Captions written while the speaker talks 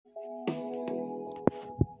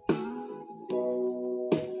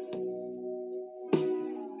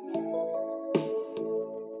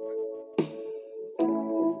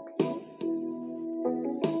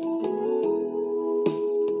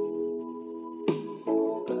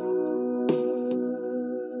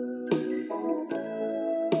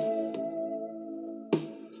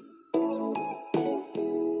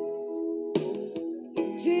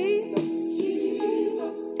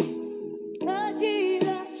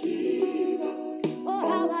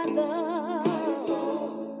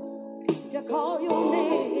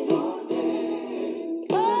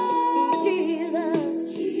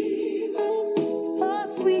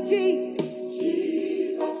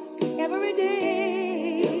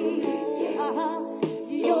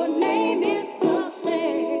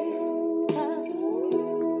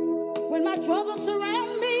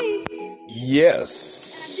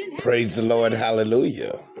Yes, praise the Lord,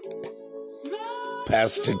 hallelujah.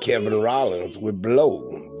 Pastor Kevin Rollins with Blow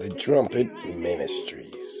the Trumpet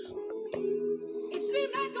Ministries.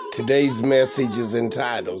 Today's message is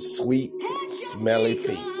entitled Sweet Smelly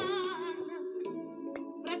Feet.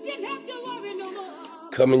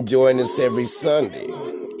 Come and join us every Sunday,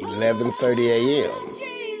 11:30 a.m.,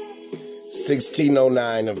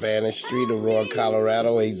 1609 Havana Street, Aurora,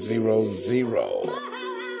 Colorado, 80010.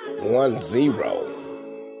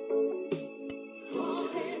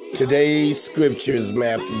 Today's scripture is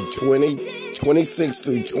Matthew 20:26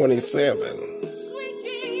 through 27.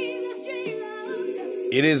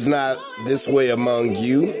 It is not this way among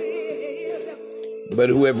you, but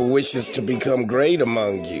whoever wishes to become great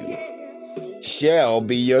among you shall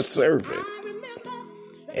be your servant,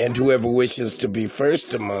 and whoever wishes to be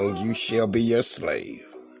first among you shall be your slave.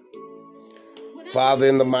 Father,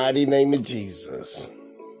 in the mighty name of Jesus,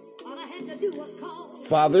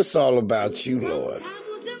 Father, it's all about you, Lord,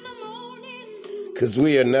 because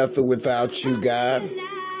we are nothing without you, God.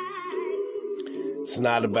 It's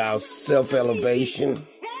not about self-elevation.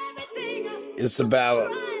 It's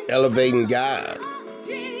about elevating God.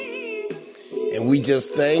 And we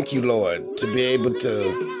just thank you, Lord, to be able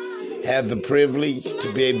to have the privilege,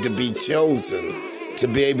 to be able to be chosen, to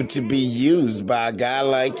be able to be used by a God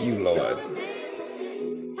like you, Lord.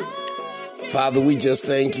 Father, we just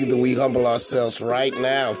thank you that we humble ourselves right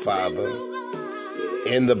now, Father,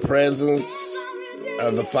 in the presence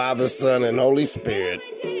of the Father, Son, and Holy Spirit.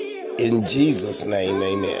 In Jesus' name,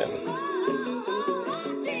 amen.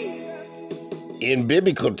 In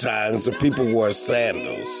biblical times, the people wore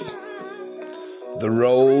sandals. The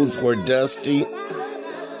roads were dusty,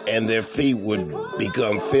 and their feet would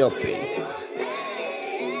become filthy.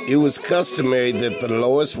 It was customary that the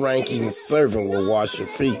lowest-ranking servant would wash your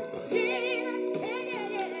feet.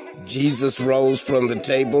 Jesus rose from the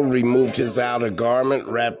table, removed his outer garment,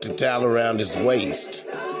 wrapped a towel around his waist,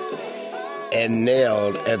 and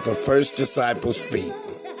knelt at the first disciples' feet.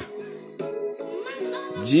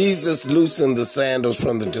 Jesus loosened the sandals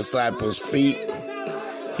from the disciples' feet.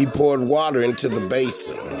 He poured water into the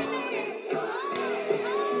basin.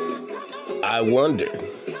 I wonder,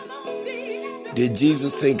 did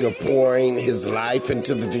Jesus think of pouring his life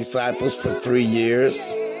into the disciples for 3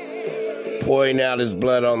 years? Pouring out his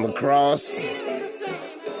blood on the cross?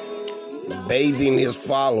 Bathing his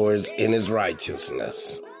followers in his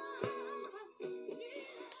righteousness?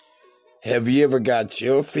 Have you ever got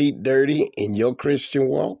your feet dirty in your Christian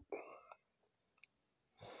walk?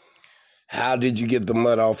 How did you get the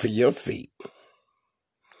mud off of your feet?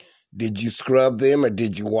 Did you scrub them or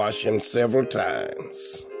did you wash them several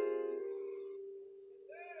times?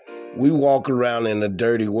 We walk around in a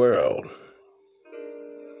dirty world,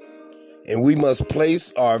 and we must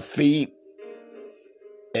place our feet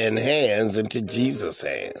and hands into Jesus'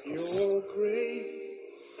 hands.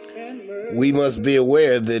 We must be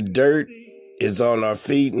aware that dirt is on our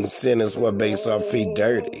feet and sin is what makes our feet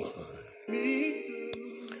dirty.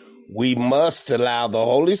 We must allow the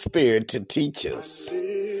Holy Spirit to teach us,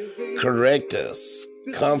 correct us,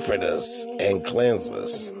 comfort us, and cleanse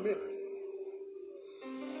us.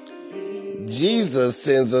 Jesus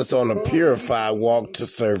sends us on a purified walk to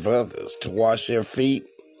serve others, to wash their feet,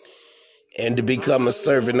 and to become a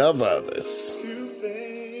servant of others.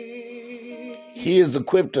 He has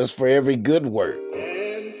equipped us for every good work,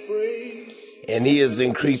 and he is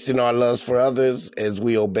increasing our love for others as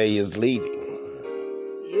we obey his leading.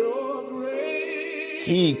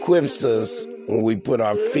 He equips us when we put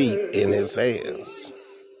our feet in his hands.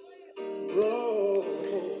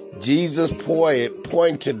 Jesus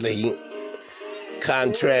pointedly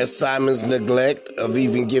contrasts Simon's neglect of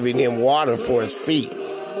even giving him water for his feet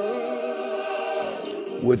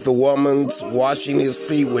with the woman's washing his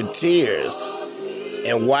feet with tears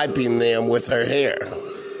and wiping them with her hair.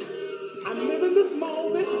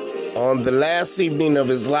 On the last evening of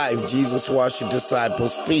his life, Jesus washed the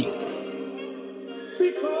disciples' feet.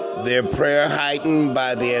 Their prayer heightened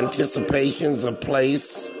by the anticipations of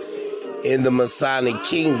place in the Messianic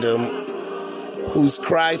kingdom, whose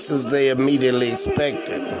crisis they immediately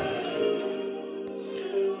expected,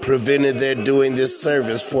 prevented their doing this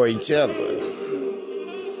service for each other.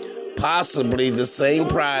 Possibly the same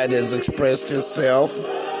pride has expressed itself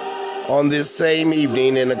on this same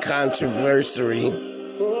evening in a controversy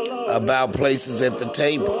about places at the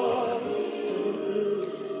table.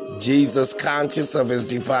 Jesus, conscious of his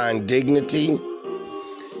divine dignity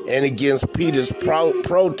and against Peter's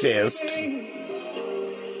protest,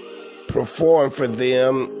 performed for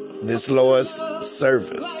them this lowest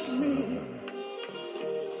service.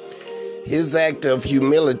 His act of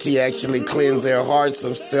humility actually cleansed their hearts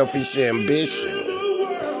of selfish ambition,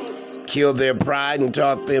 killed their pride, and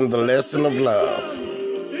taught them the lesson of love.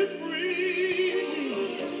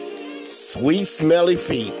 Sweet smelly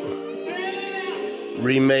feet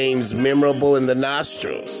remains memorable in the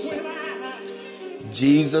nostrils.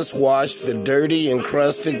 Jesus washed the dirty,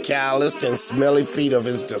 encrusted, calloused, and smelly feet of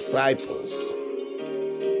his disciples.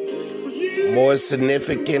 More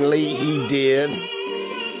significantly, he did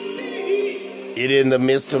it in the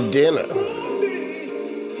midst of dinner.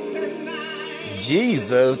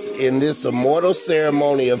 Jesus, in this immortal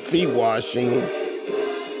ceremony of feet washing,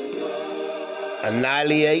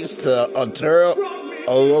 annihilates the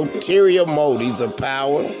ulterior motives of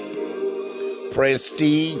power,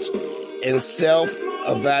 prestige, and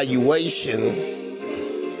self-evaluation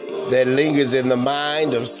that lingers in the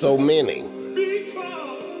mind of so many.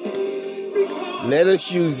 Let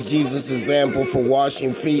us use Jesus' example for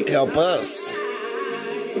washing feet. Help us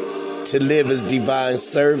to live as divine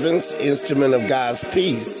servants, instrument of God's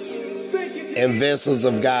peace, and vessels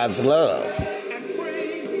of God's love.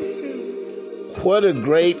 What a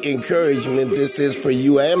great encouragement this is for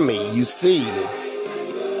you and me. You see,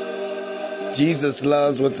 Jesus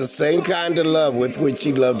loves with the same kind of love with which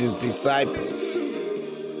he loved his disciples.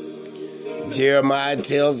 Jeremiah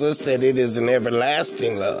tells us that it is an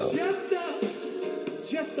everlasting love.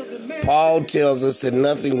 Paul tells us that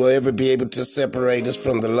nothing will ever be able to separate us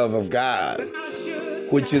from the love of God,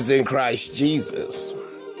 which is in Christ Jesus.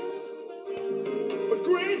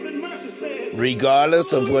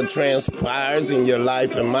 Regardless of what transpires in your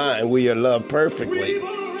life and mine, we are loved perfectly,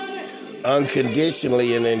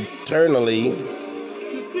 unconditionally, and eternally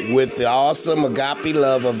with the awesome agape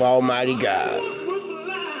love of Almighty God.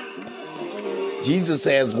 Jesus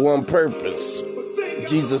has one purpose.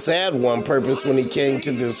 Jesus had one purpose when he came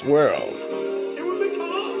to this world,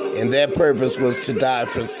 and that purpose was to die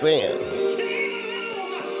for sin.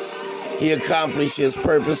 He accomplished his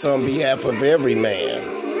purpose on behalf of every man.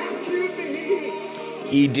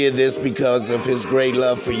 He did this because of his great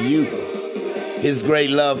love for you, his great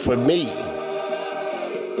love for me.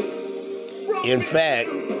 In fact,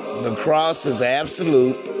 the cross is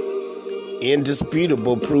absolute,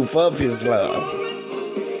 indisputable proof of his love.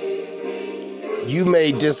 You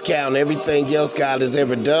may discount everything else God has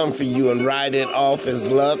ever done for you and write it off as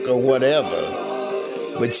luck or whatever,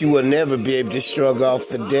 but you will never be able to shrug off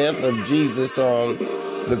the death of Jesus on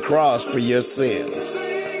the cross for your sins.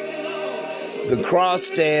 The cross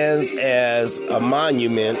stands as a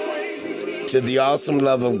monument to the awesome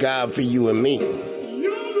love of God for you and me.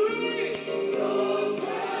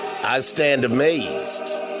 I stand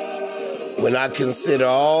amazed when I consider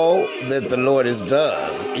all that the Lord has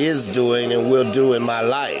done, is doing, and will do in my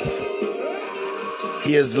life.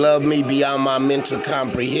 He has loved me beyond my mental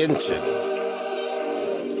comprehension.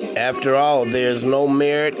 After all, there is no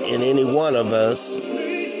merit in any one of us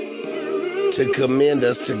to commend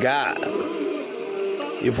us to God.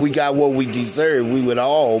 If we got what we deserve, we would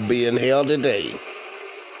all be in hell today.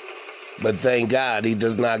 But thank God he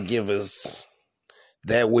does not give us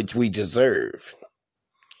that which we deserve.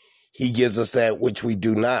 He gives us that which we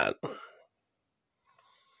do not.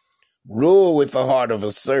 Rule with the heart of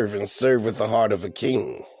a servant, serve with the heart of a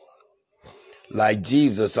king. Like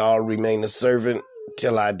Jesus, I'll remain a servant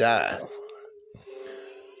till I die.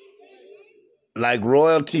 Like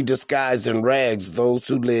royalty disguised in rags, those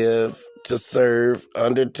who live to serve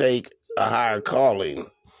undertake a higher calling,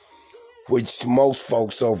 which most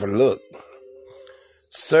folks overlook.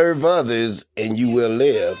 Serve others and you will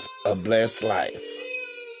live a blessed life.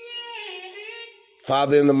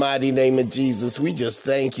 Father, in the mighty name of Jesus, we just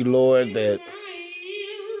thank you, Lord, that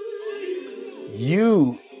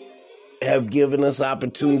you have given us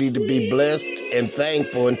opportunity to be blessed and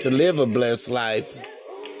thankful and to live a blessed life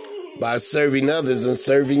by serving others and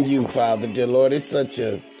serving you, Father. Dear Lord, it's such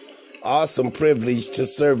an awesome privilege to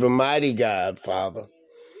serve a mighty God, Father.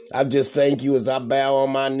 I just thank you as I bow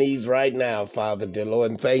on my knees right now, Father, dear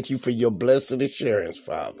Lord, and thank you for your blessed assurance,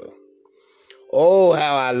 Father. Oh,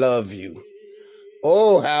 how I love you.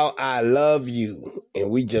 Oh, how I love you.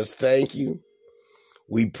 And we just thank you.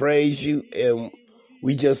 We praise you. And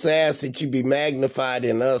we just ask that you be magnified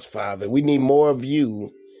in us, Father. We need more of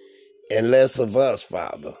you and less of us,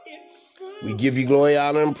 Father. We give you glory,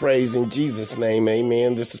 honor, and praise in Jesus' name.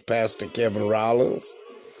 Amen. This is Pastor Kevin Rollins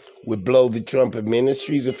with Blow the Trumpet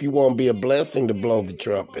Ministries. If you want to be a blessing to blow the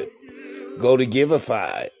trumpet, go to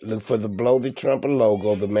Giveify. Look for the Blow the Trumpet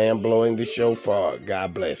logo, the man blowing the shofar.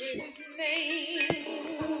 God bless you.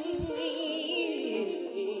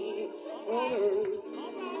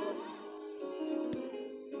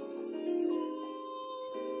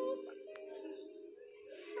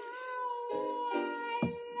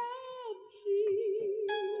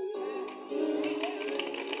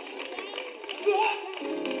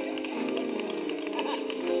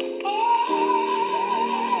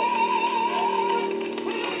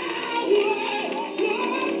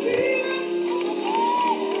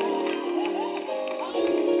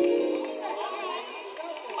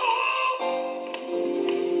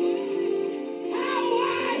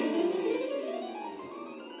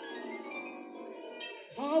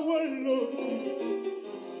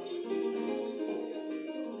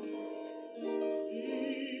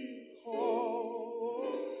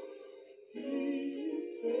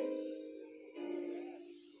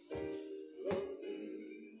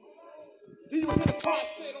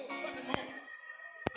 said on Sunday morning.